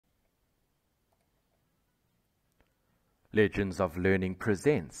Legends of Learning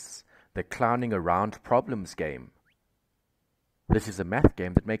presents the Clowning Around Problems game. This is a math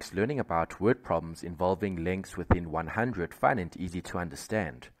game that makes learning about word problems involving lengths within 100 fun and easy to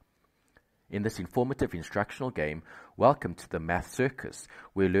understand. In this informative instructional game, welcome to the Math Circus,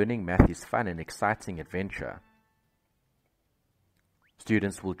 where learning math is fun and exciting adventure.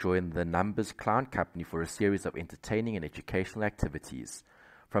 Students will join the Numbers Clown Company for a series of entertaining and educational activities,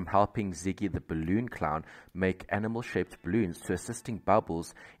 from helping Ziggy the balloon clown make animal-shaped balloons to assisting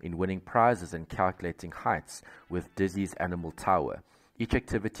Bubbles in winning prizes and calculating heights with Dizzy's Animal Tower. Each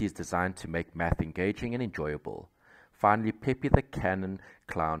activity is designed to make math engaging and enjoyable. Finally, Peppy the Cannon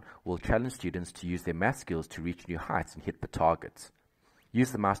Clown will challenge students to use their math skills to reach new heights and hit the targets.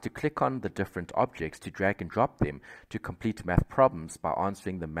 Use the mouse to click on the different objects to drag and drop them to complete math problems by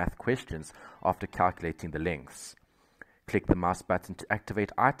answering the math questions after calculating the lengths. Click the mouse button to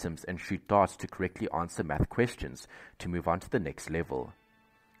activate items and shoot darts to correctly answer math questions to move on to the next level.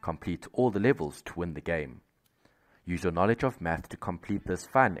 Complete all the levels to win the game. Use your knowledge of math to complete this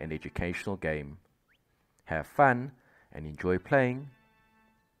fun and educational game. Have fun and enjoy playing.